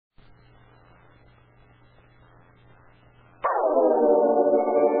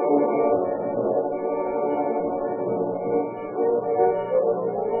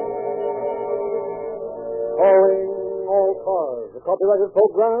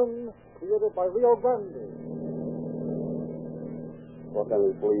Brown, created by Rio Grande. Los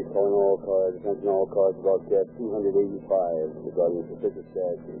Angeles Police calling all cars. Attention all cars. Broadcast 285 regarding suspicious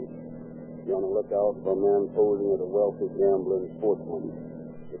gas leak. Be on the lookout for a man posing as a wealthy gambler and sportsman.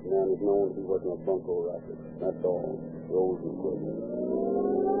 This man is known to be working a bunco racket. That's all. Rose and Quick.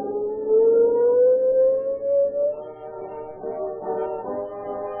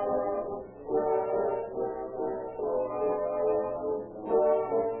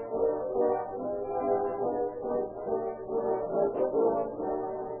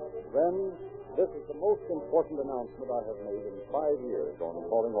 This is the most important announcement I have made in 5 years on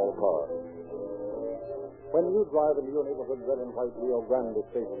Calling All Cars. When you drive into your neighborhood red and white Rio Grande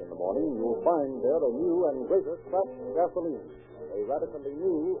station in the morning, you'll find there a new and greater cracked gasoline, a radically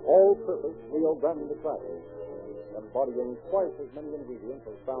new, all-purpose Rio Grande crack, embodying twice as many ingredients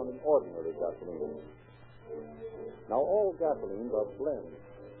as found in ordinary gasoline. Now, all gasolines are blends,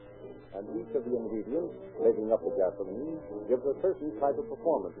 and each of the ingredients making up the gasoline gives a certain type of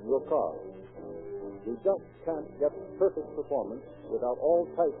performance in your car. You just can't get perfect performance without all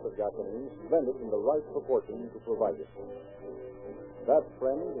types of gasoline blended in the right proportion to provide it. That,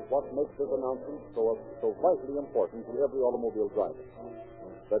 friend, is what makes this announcement so vitally important to every automobile driver.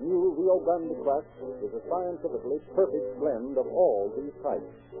 The new Rio Grande crack is a scientifically perfect blend of all these types.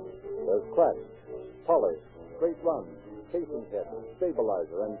 There's crack, poly, straight run, casing head,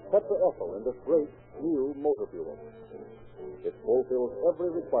 stabilizer, and tetraethyl in this great new motor fuel. It fulfills every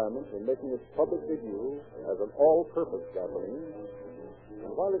requirement in making its public debut as an all-purpose gasoline,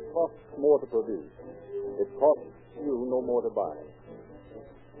 and while it costs more to produce, it costs you no more to buy.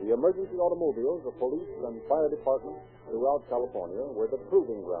 The emergency automobiles of police and fire departments throughout California were the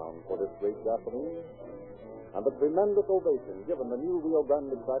proving ground for this great gasoline, and the tremendous ovation given the new Rio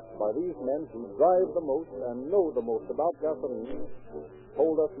Grande crack by these men who drive the most and know the most about gasoline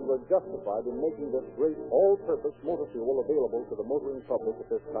told us we were justified in making this great all-purpose motor fuel available to the motoring public at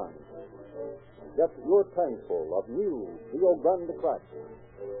this time. Get your tankful of new Rio Grande crack,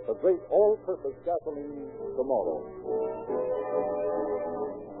 the great all-purpose gasoline tomorrow.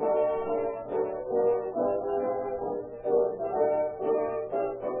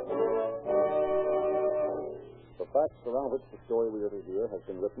 The facts around which the story we are to hear has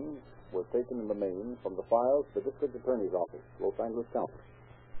been written were taken in the main from the files of the District Attorney's Office, Los Angeles County.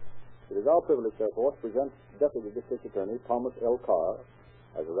 It is our privilege, therefore, to present Deputy District Attorney Thomas L. Carr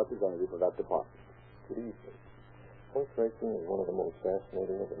as a representative of that department. Good evening. Horse racing is one of the most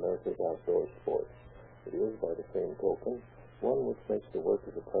fascinating of America's outdoor sports. It is, by the same token, one which makes the work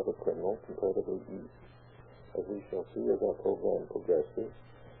of a clever criminal comparatively easy. As we shall see as our program progresses,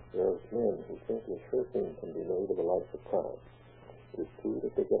 there are men who think a sure thing can be made of a life of crime. It is true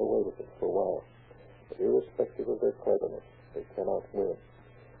that they get away with it for a while, but irrespective of their cleverness, they cannot win.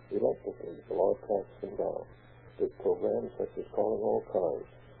 Reluctantly, the law tracks them down. This program, such as Calling All Cars,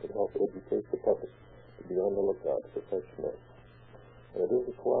 can help educate the public to be on the lookout for such men. And it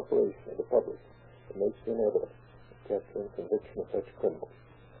is the cooperation of the public that makes it inevitable the capture and conviction of such criminals.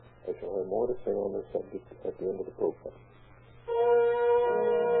 I shall have more to say on this subject at the end of the program.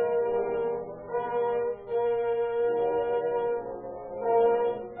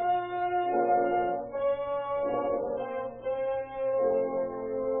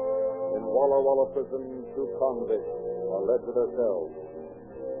 Walla Walla prison, 2 convicts are led to their cells.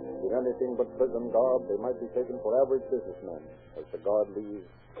 In anything but prison garb, they might be taken for average businessmen as the guard leaves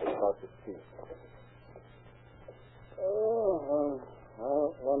the starts to speak.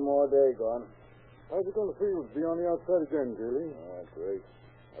 One more day gone. How's it going to feel to be on the outside again, Julie? Great.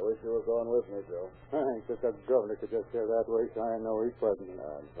 I wish you were going with me, Joe. Thanks. If that governor could just hear that way, so I know he's present.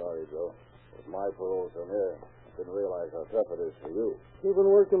 I'm sorry, Joe. With my parole so near, I didn't realize how tough it is for you. You've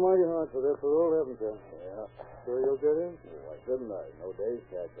been working mighty hard for their parole, haven't you? Yeah. Sure you'll get in? Why shouldn't I? No days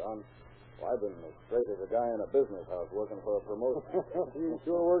catch on. Well, I've been as straight as a guy in a business house working for a promotion. You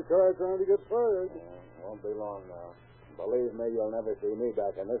sure worked hard trying to get fired. Won't be long now. Believe me, you'll never see me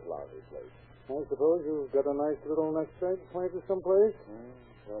back in this lousy place. I suppose you've got a nice little nest egg planted someplace?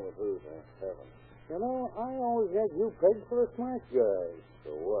 Tell the truth, Heaven. You know, I always had you pegged for a smart guy.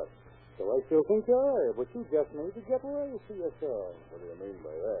 So what? So I still think you are, but you just need to get away for yourself. What do you mean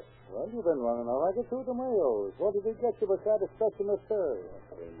by that? Well, you've been running a racket through the mails. What did they get you besides a special third?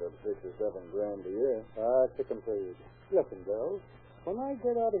 Cleaned up $6 or $7 grand a year. Chicken feed. Listen, Bill, when I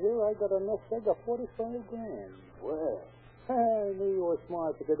get out of here, I got a nest egg of 45 grand. Where? I knew you were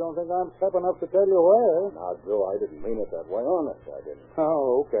smart, but you don't think I'm step enough to tell you where. Now, Joe, I didn't mean it that way. Honest, I didn't.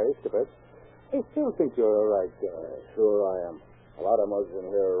 Oh, okay, skip it. I still think you're a right guy. Sure I am. A lot of us in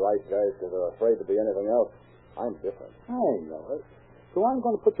here are right guys because they're afraid to be anything else. I'm different. I know it. So I'm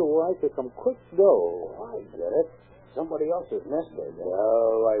going to put you right to some quick dough. Oh, I get it. Somebody else's nest egg.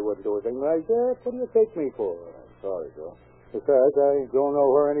 No, I wouldn't do a thing like that. What do you take me for? I'm sorry, Joe. Besides, I don't know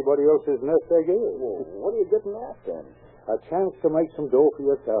where anybody else's nest egg is. Well, what are you getting at, then? A chance to make some dough for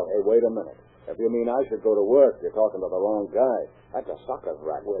yourself. Hey, wait a minute. If you mean I should go to work, you're talking to the wrong guy. That's a sucker's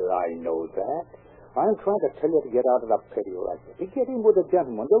racket. Well, I know that. I'm trying to tell you to get out of the petty racket. To get in with a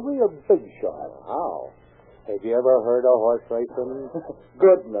gentleman, the real big shot. How? Have you ever heard of horse racing?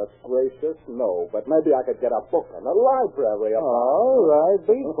 Goodness gracious, no. But maybe I could get a book in the library. All right,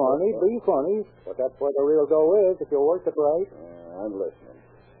 be funny. But that's where the real dough is, if you work it right. I'm listening.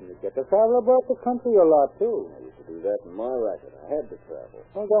 You get to travel about the country a lot, too. I used to do that in my racket. I had to travel.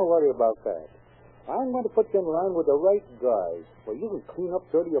 Oh, don't worry about that. I'm going to put you in line with the right guys, where you can clean up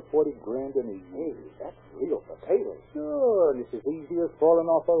 30 or 40 grand in a year. Hey, that's real potatoes. Sure, and it's as easy as falling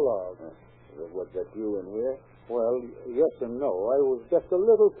off a log. What got you in here? Well, yes and no. I was just a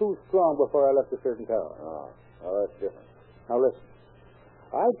little too strong before I left a certain town. Oh, that's different. Now, listen.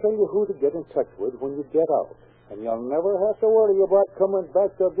 I'll tell you who to get in touch with when you get out. And you'll never have to worry about coming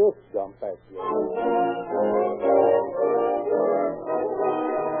back to this dump factory.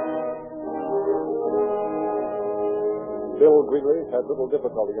 Bill Greeley had little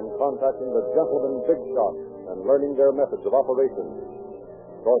difficulty in contacting the gentlemen big shots and learning their methods of operation.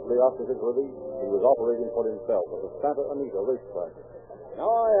 Shortly after his release, he was operating for himself at the Santa Anita racetrack. Now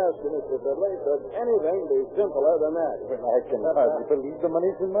I ask you, Mr. Fiddley, could anything be simpler than that? Well, I can hardly believe the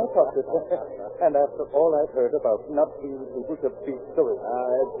money's in my pocket. And after all I've heard about not being able to beat the race.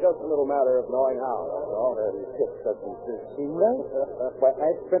 It's just a little matter of knowing how, that's all. It just doesn't seem right. Why,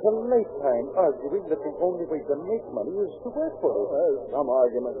 I've spent a lifetime arguing that the only way to make money is to work for it. There's some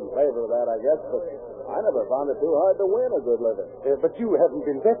argument in favor of that, I guess, but I never found it too hard to win a good living. But you haven't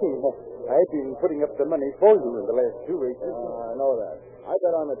been betting. I've been putting up the money for you in the last 2 races. I know that. I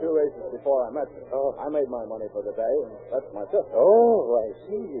bet on the 2 races before I met you. I made my money for the day, and that's my sister. Oh, I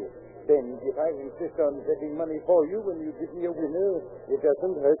see. Then if I insist on betting money for you when you give me a winner, it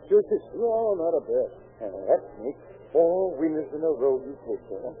doesn't hurt your sister. No, not a bit. That makes 4 winners in a row you take.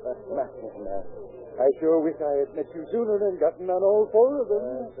 I sure wish I had met you sooner and gotten on all 4 of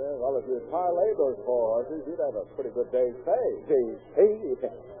them. Well, if you'd parlayed those 4 horses, you'd have a pretty good day's pay. Day's pay?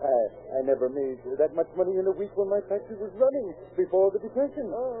 I never made that much money in a week when my factory was running before the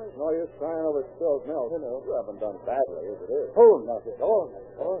Depression. Oh, no use crying over spilled milk. You haven't done badly, as it is. Oh, not at all.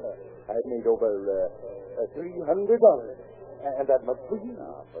 I've made over $300. And that must be you.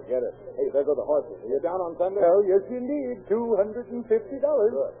 No, forget it. Hey, there go the horses. Are you down on Sunday? Oh, yes, indeed. $250. Good.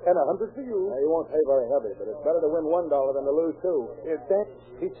 And $100 for you. You won't pay very heavy, but it's better to win $1 than to lose 2. That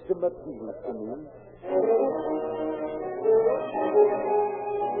fits the appeal to me.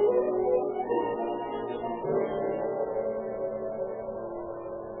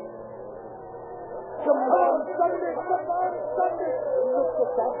 Come on, Sunday! Look at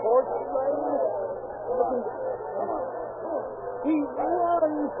that horse riding. Come on. He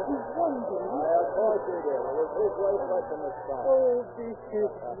won, didn't he? Of course he did. It was his race right from the start. Oh, this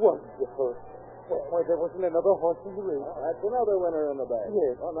is wonderful. Why, there wasn't another horse in the race. That's another winner in the bag.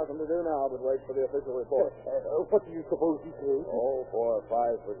 Yes. Well, nothing to do now but wait for the official report. What do you suppose he paid? 4 or 5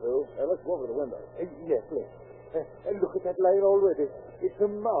 for 2. Hey, let's go over to the window. Yes, let's. Look at that line already. It's a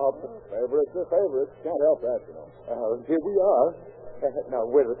mob. Favorites are favorites. Can't help that, you know. Here we are. Now,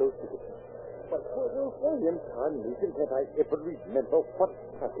 where are those tickets? But, William Conley, can't I ever remember what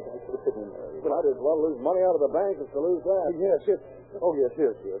traffic I should have been in? Well, I'd as well lose money out of the bank as to lose that. Yes. Oh, yes.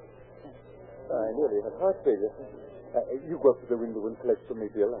 I nearly had heart failure. You go up to the window and collect from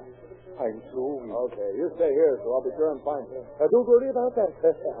me, Bill. I'm so weak. Okay, you stay here, so I'll be sure and find you. Don't worry about that.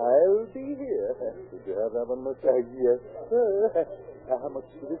 I'll be here. Did you have that one, Mr.? Yes, sir. How much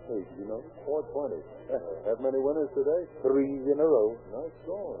did it pay, do you know? $4.20. Have many winners today? 3 in a row. Nice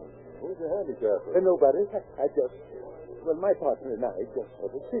going. Who's your handicapper? Nobody. My partner and I just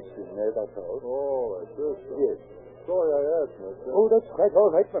had a system there, that's all. Oh, a system. Yes. Sorry I asked, mister. Oh, that's quite all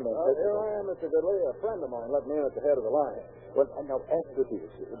right, my man. Here I am, Mr. Diddley. A friend of mine let me in at the head of the line. Well, now, after this,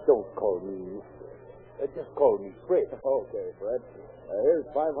 don't call me mister. Just call me Fred. Okay, Fred. Here's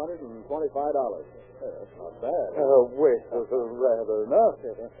 $525. That's not bad. Well, rather not.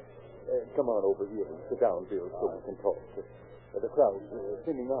 Come on over here and sit down, Bill, so we can talk. The crowd's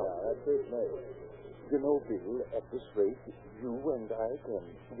thinning out. Yeah, that suits me. You know, Bill, at this rate, you and I can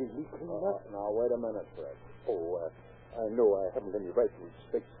really clean up. Now, wait a minute, Fred. Oh, I know I haven't any right to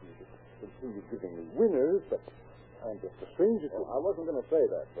expect you to continue giving me winners, but I'm just a stranger to I wasn't going to say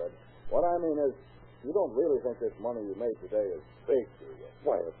that, Fred. What I mean is, you don't really think this money you made today is big, do you?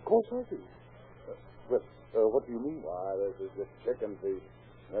 Why, of course I do. Well, What do you mean? Why, this is just chicken feed.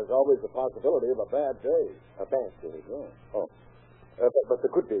 There's always the possibility of a bad day. A bad day? Yeah. Oh. But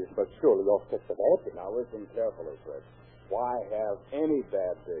the good days must surely offset the bad days. Now, listen carefully, Fred. Why have any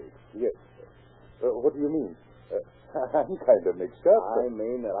bad days? Yes. What do you mean? I'm kind of mixed up. I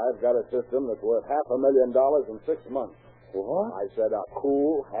mean that I've got a system that's worth $500,000 in 6 months. What? I said a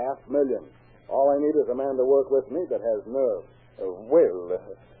cool $500,000. All I need is a man to work with me that has nerve.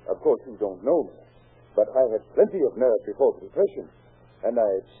 Of course you don't know me. But I had plenty of nerve before the Depression. And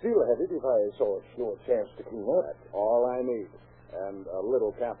I'd still have it if I saw a sure chance to clean up. That's all I need. And a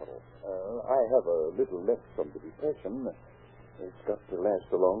little capital. I have a little left from the Depression. It's got to last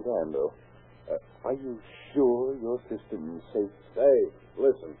a long time, though. Are you sure your system's safe? Say,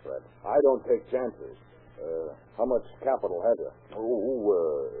 listen, Fred. I don't take chances. How much capital have you?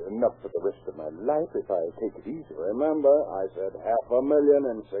 Enough for the rest of my life if I take it easy. Remember, I said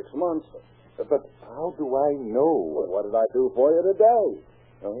 $500,000 in 6 months. But how do I know? Well, what did I do for you today?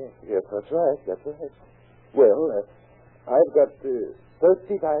 Oh, yes, that's right. Well, I've got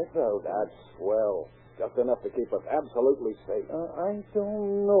 35,000. That's swell. Just enough to keep us absolutely safe. I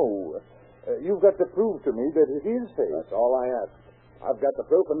don't know. You've got to prove to me that it is safe. That's all I ask. I've got the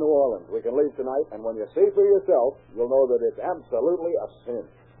proof in New Orleans. We can leave tonight, and when you see for yourself, you'll know that it's absolutely a sin.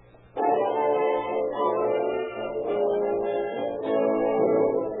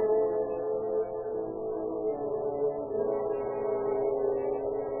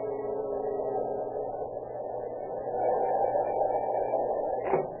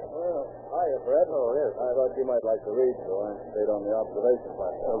 Fred? Oh, yes. I thought you might like to read, so I stayed on the observation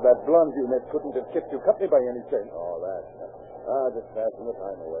platform. Well, that blonde you met couldn't have kept you company by any chance. Oh, that. Just passing the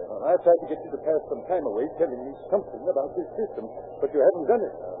time away. Well, I tried to get you to pass some time away telling me something about this system, but you haven't done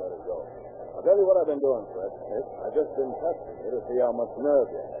it. Let it go. I'll tell you what I've been doing, Fred. Yes? I've just been testing you to see how much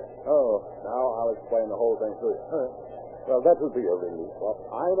nerve you have. Oh. Now I'll explain the whole thing to you. Well, that will be a relief. Well,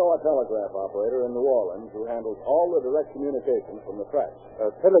 I know a telegraph operator in New Orleans who handles all the direct communications from the tracks. A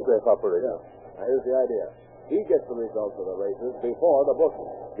telegraph operator? Yeah. Now, here's the idea. He gets the results of the races before the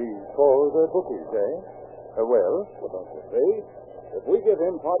bookies. Before the bookies, eh? Well, don't you see? If we give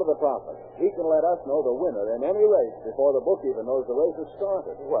him part of the profit, he can let us know the winner in any race before the book even knows the race has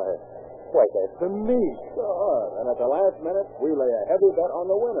started. Why, that's amazing. Sure. And at the last minute, we lay a heavy bet on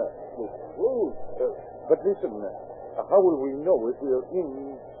the winner. Lose. But listen, how will we know if we're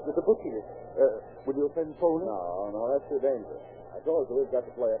in with the bookie? Will your friend phone? No, that's too dangerous. I told you we've got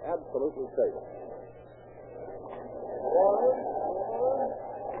to play it absolutely safe.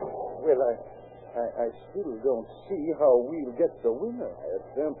 Well, I still don't see how we'll get the winner. It's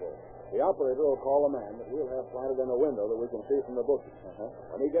simple. The operator will call a man that we'll have planted in a window that we can see from the bookie.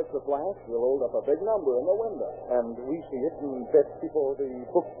 When he gets the flash, we'll hold up a big number in the window. And we see it and bet before the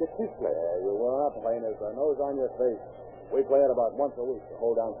book gets his flash. You will not play as our nose on your face. We play it about once a week to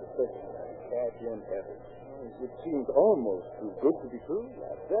hold down suspicion and cash in heavy. It seems almost too good to be true.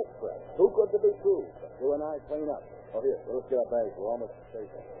 That's it, Fred. Too good to be true. But you and I clean up. Oh, here, let's get our bags. We're almost safe.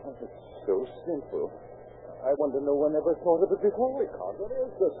 It's so simple. I wonder no one ever thought of it before. Because it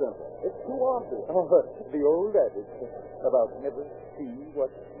is so simple. It's too obvious. Oh, the old adage about never see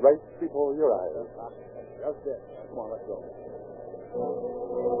what's right before your eyes. Just it. Come on, let's go.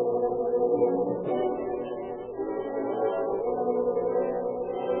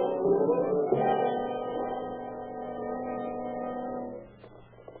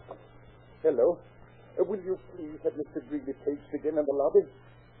 Hello. Will you please have Mr. Greeley paged again in the lobby?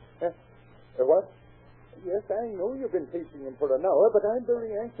 What? Yes, I know you've been paging him for an hour, but I'm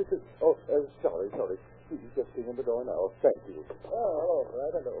very anxious to... Oh, sorry. Please just stay in the door now. Thank you. Oh, hello,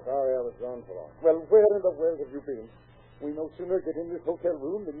 Fred. Hello. Sorry I was gone so long. Well, where in the world have you been? We no sooner get in this hotel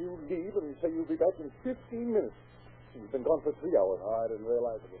room than you leave and say you'll be back in 15 minutes. You've been gone for 3 hours. Oh, I didn't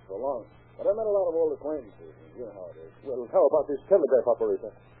realize it was so long. But I met a lot of old acquaintances, and you know how it is. Well, how about this telegraph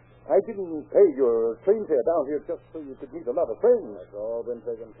operator? I didn't pay your train fare down here just so you could meet a lot of friends. That's all been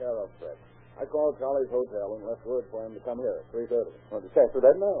taken care of, Fred. I called Charlie's Hotel and left word for him to come here at 3:30. Well, it's after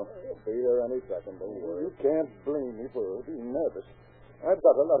that now. He'll be there any second, don't worry. You can't blame me for being nervous. I've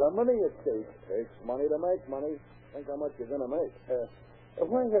got a lot of money at stake. Takes money to make money. Think how much you're going to make.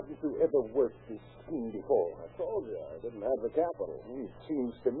 Why haven't you ever worked this scheme before? I told you, I didn't have the capital. It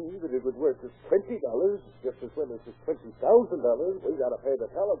seems to me that it would work as $20 just as well as $20,000. We got to pay the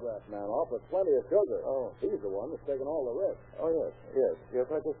telegraph man off with plenty of sugar. Oh. He's the one that's taking all the risk. Oh, yes,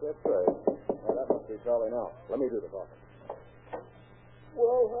 I guess that's right. Now, that must be Charlie now. Let me do the talking.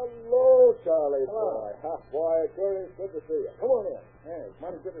 Well, hello, Charlie. Boy, boy, it sure is good to see you. Come on in. Hey,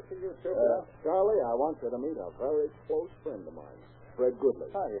 mighty good to see you, too. Charlie, I want you to meet a very close friend of mine. Fred Goodley.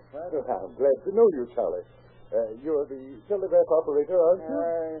 Hi, Fred. I'm glad to know you, Charlie. You're the telegraph operator, aren't you?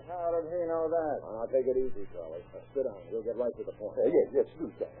 How did he know that? Now, take it easy, Charlie. Sit down. We'll get right to the point. Yes, you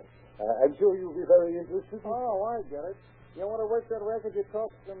can. I'm sure you'll be very interested. Oh, I get it. You want to work that record you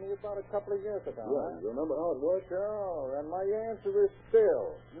talked to me about a couple of years ago, Yeah, you remember how it worked? Sure, and my answer is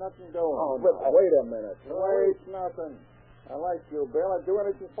still nothing doing. Oh, but wait a minute. Wait, nothing. I like you, Bill. I'd do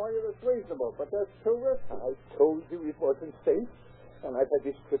anything for you that's reasonable, but that's too risky. I told you it wasn't safe, and I've had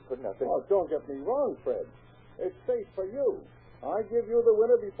this trip for nothing. Oh, don't get me wrong, Fred. It's safe for you. I give you the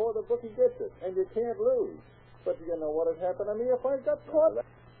winner before the bookie gets it, and you can't lose. But do you know what would happen to me if I got caught?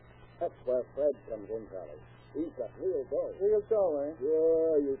 That's where Fred comes in, Charlie. He's got real dough. Real dough, eh?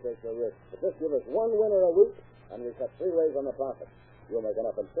 Sure, you take the risk. But just give us one winner a week, and we'll cut 3 ways on the profit. You'll make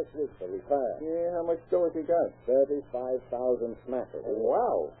enough in 6 weeks to retire. Yeah, how much dough has he got? 35,000 smackers.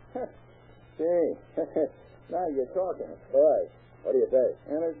 Wow. Gee, now you're talking. All right. What do you say?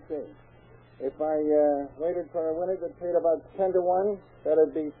 And let's see. If I waited for a winner that paid about 10 to 1,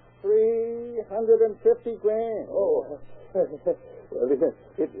 that'd be $350 grand. Oh. Well,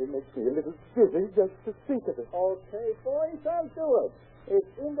 it makes me a little dizzy just to think of it. Okay, boys, I'll do it.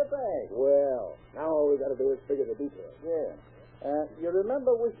 It's in the bag. Well, now all we got to do is figure the details. Yeah. You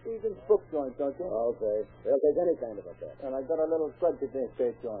remember Wish Egan's book joint, don't you? Okay. They'll take any kind of a bet. And I got a little grudge against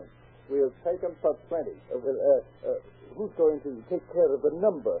that joint. We'll take them for plenty. Who's going to take care of the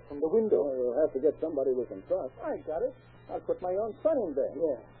number from the window? Well, we'll have to get somebody we can trust. I got it. I'll put my own son in there.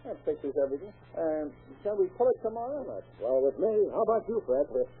 Yeah. That fixes everything. Shall we pull it tomorrow? Well, with me. How about you, Fred?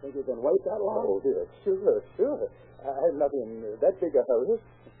 Think you can wait that long? Oh, dear. Sure. I'm not in that big a hurry.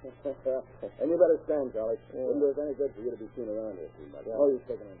 And you better stand, Charlie. Wouldn't do us any good for you to be seen around here too much. Oh, you're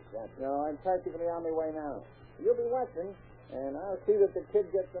taking into that. No, I'm practically on my way now. You'll be watching, and I'll see that the kid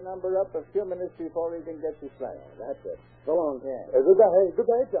gets the number up a few minutes before he can get his flight. That's it. So long. Yeah.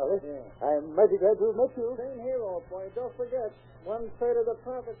 Goodbye, Charlie. Yeah. I'm mighty glad to have met you. Same here, old boy. Don't forget, 1/3 of the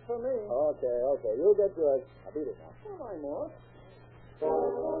profits for me. Okay. You'll get yours. I'll beat it now. Come on, Morse.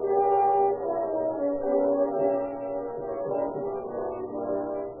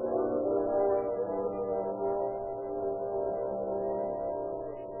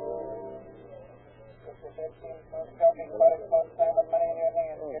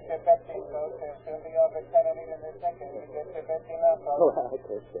 Oh, I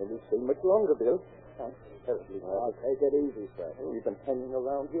can't stand this thing much longer, Bill. I'm terribly mad. Take it easy, Fred. We've been hanging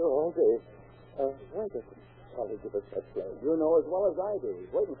around here all day. Why doesn't Charlie give us that play? You know as well as I do.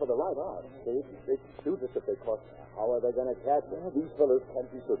 He's waiting for the right hour. They can shoot us if they caught. How are they going to catch us? These fellows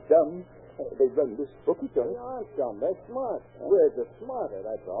can't be so dumb. They run this bookie joint. They aren't dumb. They're smart. We're just smarter,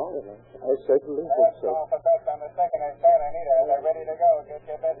 that's all. I certainly think so. Call for bets on the second and Santa Anita. They're ready to go. Get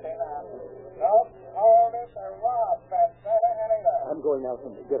your bets in now. Don't hold it or rob at Santa Anita. I'm going out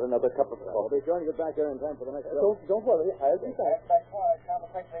and get another cup of coffee. They're going to get back there in time for the next show. Don't worry. I'll be back. Back quarter, come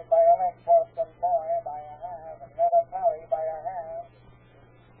quickly by a leg, Boston boy by a half, and Meta Perry by a half.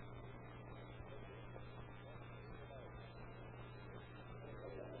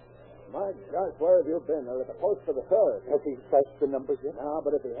 My gosh, where have you been? They're at the post for the third. Has he flashed the numbers yet? No,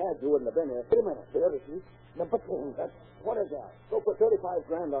 but if he had, you wouldn't have been here. Wait a minute. There it is. Number 10. What is that? Go put 35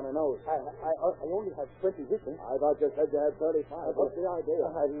 grand on a nose. I only have 20 with me. I thought you said you had 35. What's the idea?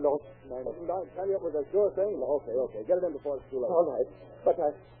 I lost mine. Didn't I tell you it was a sure thing? Okay. Get it in before it's too late. All right. But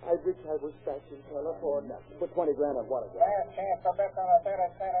I wish I was back in California. Put 20 grand on what again? Last chance for bets on the third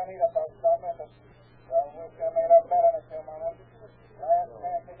and Santa Anita, folks. Don't miss it. So we'll get made up bet in a few moments. Last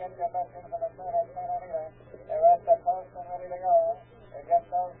chance to get your bets in for the third and Santa Anita. They're at the post and ready to go. You get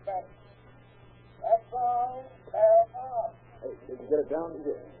those bets. That's all. They're off. Hey, did you get it down?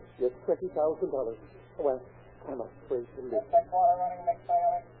 Yes, $20,000. Well, I'm afraid to live. It's a quarter running mix by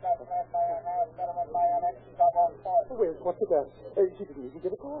an X, that's led by a half, settlement by an X, double fourth. What's that? She didn't even get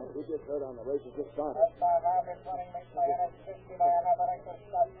a call. We just heard on the race it just started. That's by half, it's running mix by an X, 50 by an half, an X, that's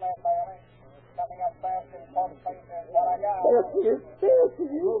led by an X. Coming up fast in fourth place is what I got. There she is.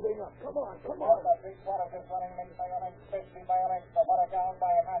 Moving up. Come on. The three quarters is running mix by an X, 50 by an X, so what I got by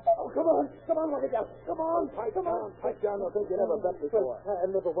a half. Oh, come on, look at that. Come on, pipe down. I think you never bet before. I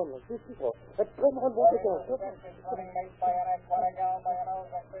never won like this before. Come on, what is that? It's running mix by an X, what I got by an O,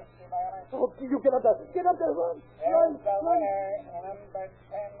 50 by an X. Oh, you get up there, run. There's the winner, number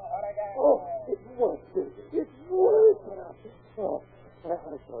 10, what I got. Oh, it worked. It worked. Oh,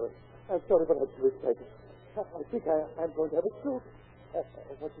 I'm sorry, but I'm too excited. I think I'm going to have a stroke.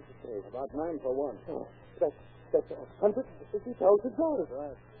 What did you say? About 9 for 1. Oh, that's $150,000.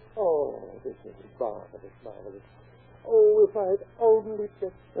 Right. Oh, this is marvelous. Oh, if I'd only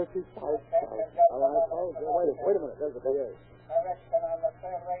just $35,000. All right, folks. Wait a minute. There's the PA. Correction on the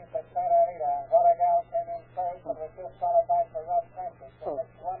third race at Santa Anita. Watergal came in first and was disqualified for rough transit. The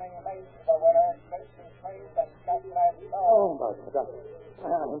next running made the winner, Christian Slaves and Cutlass Oh, my God.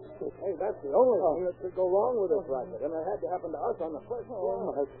 Hey, that's the only thing that could go wrong with this racket, and it had to happen to us on the first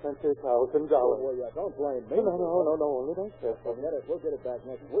Oh, one. my $20,000. Well, yeah, don't blame me. No, only myself. Forget it. We'll get it back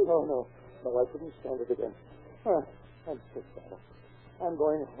next week. No, I couldn't stand it again. I'm sick, Santa. I'm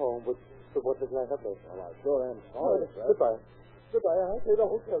going home with what little I have left. Well, I sure am sorry, Fred. Goodbye. I'll pay the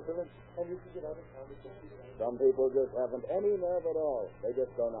hotel bill, and you can get out of town with me. Some people just haven't any nerve at all. They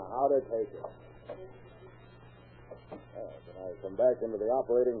just don't know how to take it. Can I come back into the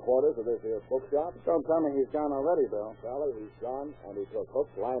operating quarters of this here bookshop? Don't tell me he's gone already, Bill. Sally, he's gone, and he took hook,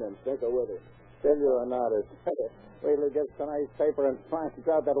 line, and sinker with him. Tell you or not, it's... Wait till he gets tonight's paper and finds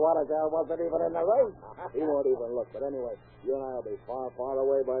out that Watergal wasn't even in the race. He won't even look. But anyway, you and I will be far, far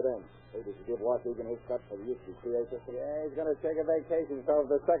away by then. Maybe we should give Waukegan his cut for the UCC system. Yeah, he's going to take a vacation, so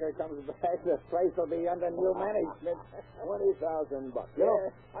if the sucker comes back, the place will be under new management. $20,000. You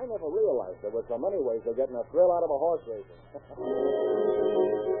know, I never realized there were so many ways of getting a thrill out of a horse racing.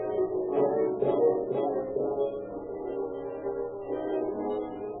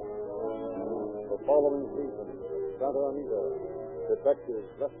 The following season, Santa Anita, detectives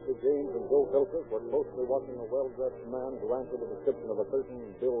Lester James and Bill Filkers were closely watching a well-dressed man who answered the description of a certain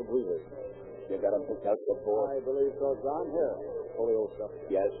Bill Greeley. You got him picked out before? I believe so, John. Here, polio stuff.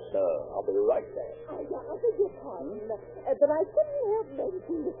 Yes, sir. I'll be right there. I beg your pardon, but I couldn't help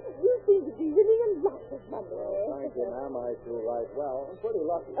noticing that you seem to be winning a lot of money. Thank you, ma'am. I do right well. I'm pretty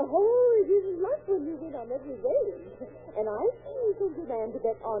lucky. Oh, it isn't luck when you win on every race. And I've seen you send a man to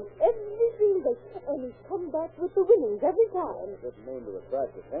bet on every single race, and he's come back with the winnings every time. I didn't mean to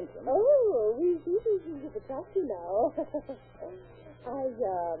attract attention. Oh, we see these things of attract you now. I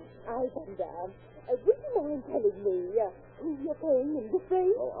wonder, would you mind telling me who you're playing in this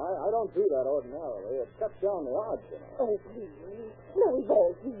race? Well, I don't do that ordinarily. It cuts down the odds, you know. Oh, please. Now, we've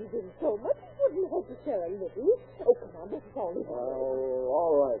all seen you win so much, it wouldn't hurt to share a little. Oh, come on, let's all be Well,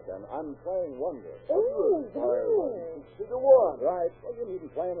 all right, then. I'm playing Wonder. Oh, yes. 2-1. Right. Well, you needn't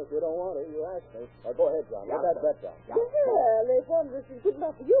play him if you don't want to. You asked me. Go ahead, John. Put that bet down. Well, if Wondrous is good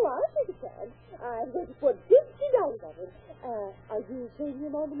enough for you, I'll take a chance. I'm going to put $50 on it. Are you paying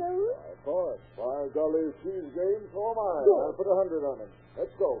him on the nose? Of course. By golly, she's game, so am I. Good. I'll put 100 on him.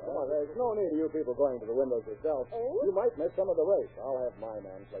 Let's go. Come on. There's no need of you people going to the windows yourself. Oh? You might miss some of the race. I'll have my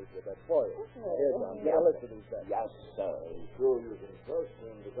man place your bet for you. Here, John. Get a list of these bets. Yes, sir. Sure you can trust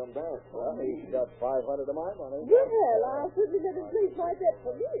him to come back. Well, he's got 500 of my money. Well, I'll certainly let him place my bet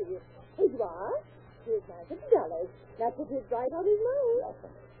for me. Here you are. Here's my $50. Now put it right on his nose.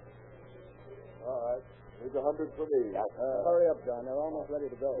 All right. Here's 100 for me. Hurry up, John. They're almost ready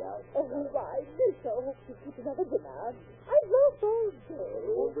to go. Oh, I so hope to keep another dinner. I've lost all day. It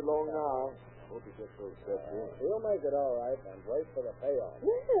won't be long now. Hope you get those steps in. He'll make it all right, and wait for the payoff.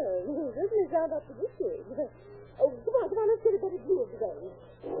 Well, he certainly sound optimistic. Oh, come on, let's get a better view of the game.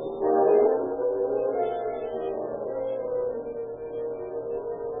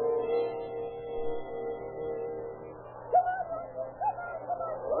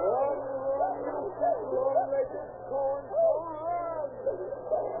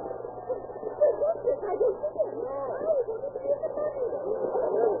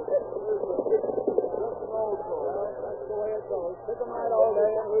 Pick them right all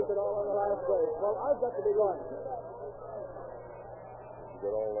day and lose it all in the last race. Well, I've got to be going. You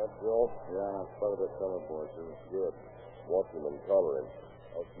got all that, Bill? Yeah, part of that fellow, boys. It was good. Watch him and collar him.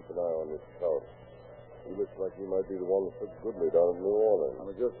 I'll keep an eye on this scout. He looks like he might be the one that took Goodley down in New Orleans. I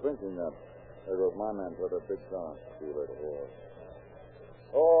was just thinking that. There goes my man for the big car. See you later, boy.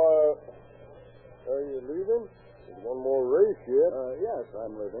 Oh, are you leaving? There's one more race yet. Yes,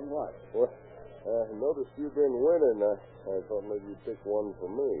 I'm leaving. What? Well, I noticed you've been winning. I thought maybe you'd pick one for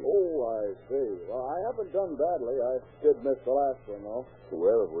me. Oh, I see. Well, I haven't done badly. I did miss the last one, though.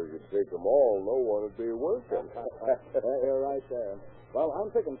 Well, if we could take them all, no one would be working. You're right there. Well,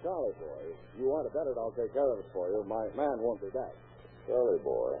 I'm picking Charlie for you. If you want to bet it, I'll take care of it for you. My man won't be back. Charlie,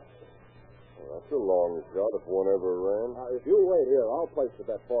 boy. Well, that's a long shot if one ever ran. Now, if you wait here, I'll place the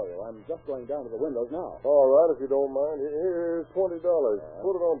bet for you. I'm just going down to the windows now. All right, if you don't mind. Here's $20. Put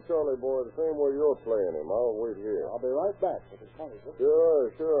it on Charlie, boy, the same way you're playing him. I'll wait here. I'll be right back. If it's funny, Sure.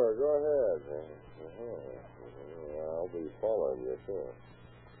 Go ahead. I'll be following you, sure.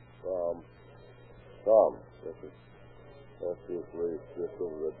 Tom. Yes, sir. That's this race just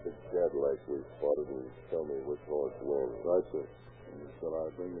over that big Cadillac we spotted, and tell me which horse wins. Right, sir. Shall I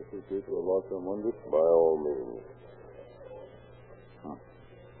bring the suitcase to the lost on Wonder? By all means.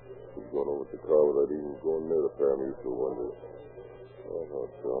 going over to the car without even going near the pair of mutual windows. I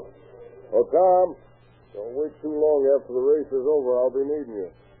thought so. Oh, Tom, don't wait too long after the race is over. I'll be needing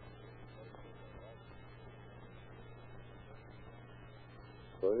you.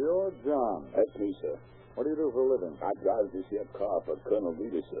 So you're John. That's me, sir. What do you do for a living? I drive this here car for Colonel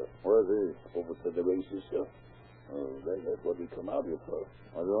Reedy, sir. Where's he? Over to the races, sir. That's what we come out here for.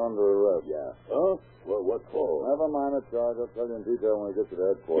 Well, you're under arrest. Yeah. Huh? Well, what for? Never mind the charge. I'll tell you in detail when we get to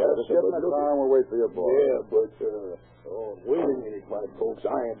the headquarters. Yeah, Just sir, get in but the look- car and we'll wait for your boy. Yeah, but, waiting any fine folks.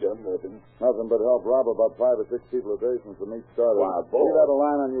 I ain't done nothing. Nothing but help rob about 5 or 6 people a day since the meet started. Why, boy. We've had a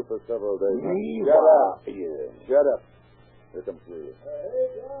line on you for several days. Me? Shut Why? up. Yeah. Shut up. Here comes Julius.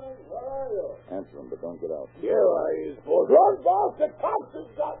 Hey, John, where are you? Answer him, but don't get out. Yeah, I is, boss. Run, boss. The cops has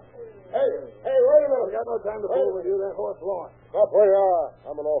got me. Hey, wait a minute. We got no time to fool with you. That horse lost. Stop where you are.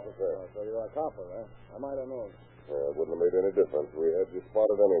 I'm an officer. So you're a copper, eh? I might have known. It wouldn't have made any difference. We had you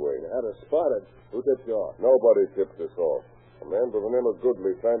spotted anyway. You had us spotted. Who tipped you off? Nobody tipped us off. A man by the name of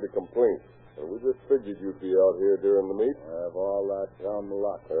Goodley signed a complaint. And we just figured you'd be out here during the meet. Have all that dumb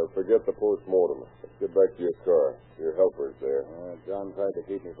luck. Forget the post-mortem. Let's get back to your car. Your helper's there. John tried to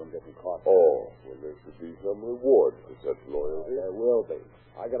keep me from getting caught. Oh, well, there should be some reward for such loyalty. There will be.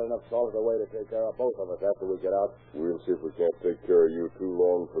 I got enough salt away to take care of both of us after we get out. We'll see if we can't take care of you too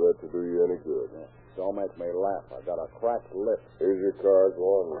long for that to do you any good. Don't make me laugh. I got a cracked lip. Here's your card. Go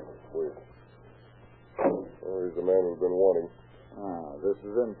on. Wait. Oh, here's the man we've been wanting. This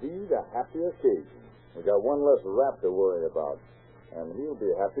is indeed a happy occasion. We got one less rap to worry about. And he'll be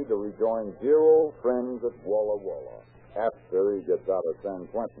happy to rejoin dear old friends at Walla Walla after he gets out of San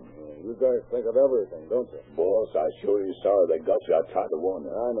Quentin. You guys think of everything, don't you? Boss, I sure you sorry they got you. I tried to warn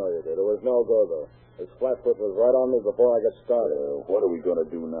you. I know you did. It was no go, though. This flatfoot was right on me before I got started. What are we going to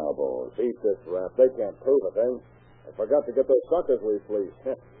do now, boss? Beat this rap. They can't prove a thing. I forgot to get those suckers we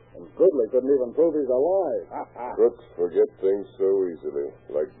fleeced. And Goodley couldn't even prove he's alive. Crooks forget things so easily,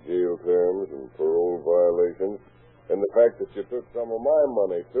 like jail terms and parole violations. And the fact that you took some of my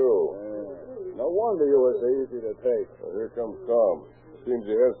money, too. No wonder you were so easy to take. Well, here comes Tom. Seems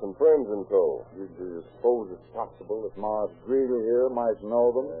you have some friends in tow. Do you suppose it's possible that Mars Greeley here might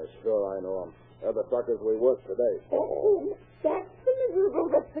know them? Sure, I know them. They're the suckers we worked today. Oh, that's the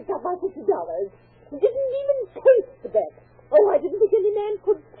miserable that picked up my $50. He didn't even taste the bet. Oh, I didn't think any man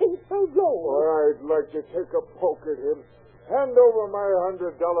could taste so low. I'd like to take a poke at him. Hand over my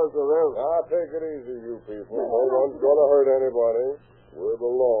 $100 or else. Take it easy, you people. No one's going to hurt anybody. We're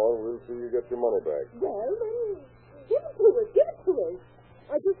the law. We'll see you get your money back. Well, then, give it to us, give it to us.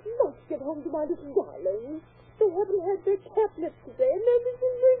 I just must get home to my little darlings. They haven't had their catnip today, and they're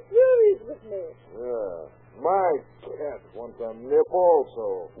so furious with me. Yeah. My cat wants a nip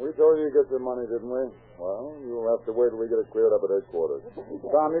also. We told you to get your money, didn't we? Well, you'll have to wait till we get it cleared up at headquarters.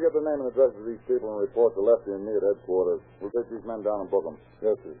 Tom, you get the name and address of these people and report to Lefty and me at headquarters. We'll take these men down and book them.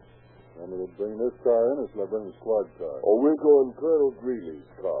 Yes, sir. And we'll bring this car in, or shall I bring the squad car? Oh, we're going Colonel Greeley's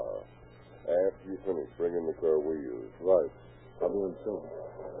car. After you finish, bring in the car we use. Right. I'll be in soon.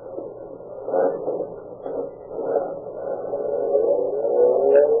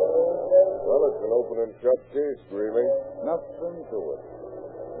 Well, it's an open and shut case, Greeley. Nothing to it.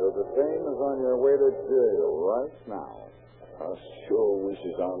 You're the same as on your way to jail right now. I sure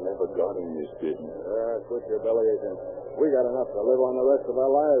wishes I never got in this business. Quit your belly aching. We got enough to live on the rest of our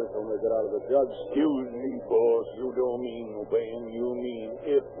lives when we get out of the jug. Excuse me, boss. You don't mean obeying. You mean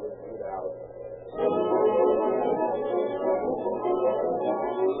if we get out.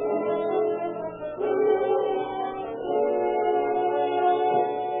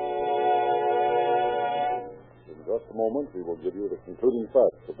 In just a moment, we will give you the concluding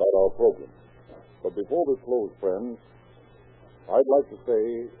facts about our program. But before we close, friends, I'd like to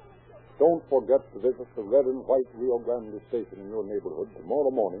say, don't forget to visit the red and white Rio Grande station in your neighborhood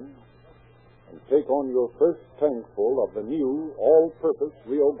tomorrow morning and take on your first tankful of the new all-purpose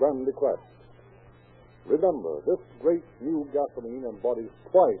Rio Grande Craft. Remember, this great new gasoline embodies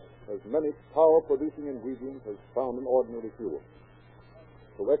twice as many power-producing ingredients as found in ordinary fuel.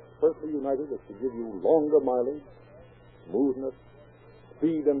 So expertly united as to give you longer mileage, smoothness,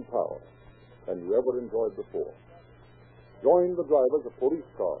 speed, and power than you ever enjoyed before. Join the drivers of police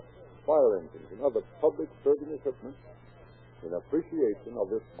cars, fire engines, and other public serving equipment in appreciation of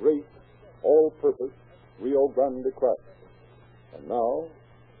this great all-purpose Rio Grande Craft. And now,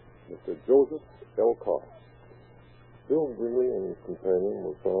 Mr. Joseph L. Carr. Bill Greeley and his companion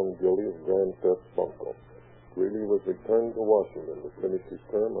were found guilty of grand theft bunco. Greeley was returned to Washington to finish his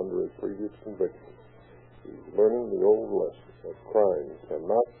term under his previous conviction. He's learning the old lesson that crime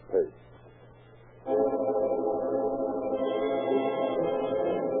cannot pay.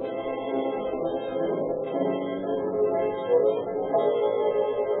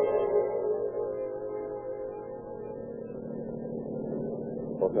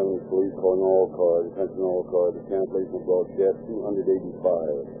 Los Angeles Police calling all cars. Attention all cars. The cancellation of broadcast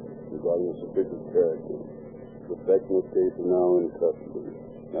 285 regarding a suspicious character. Suspect in this case is now in custody.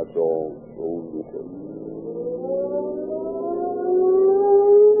 That's all. Rose and Case.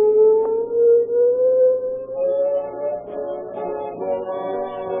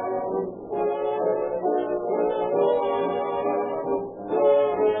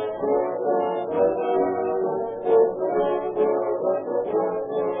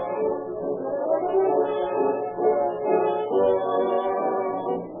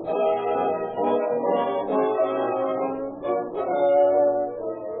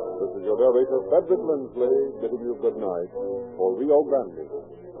 Narrator Frederick Lindsley bidding you good night for Rio Grande.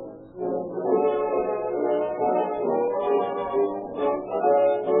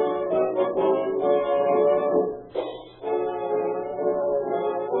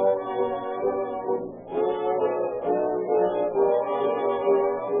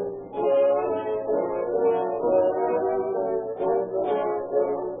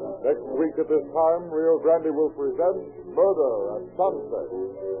 Next week at this time, Rio Grande will present Murder at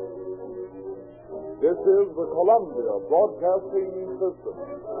Sunset. This is the Columbia Broadcasting System.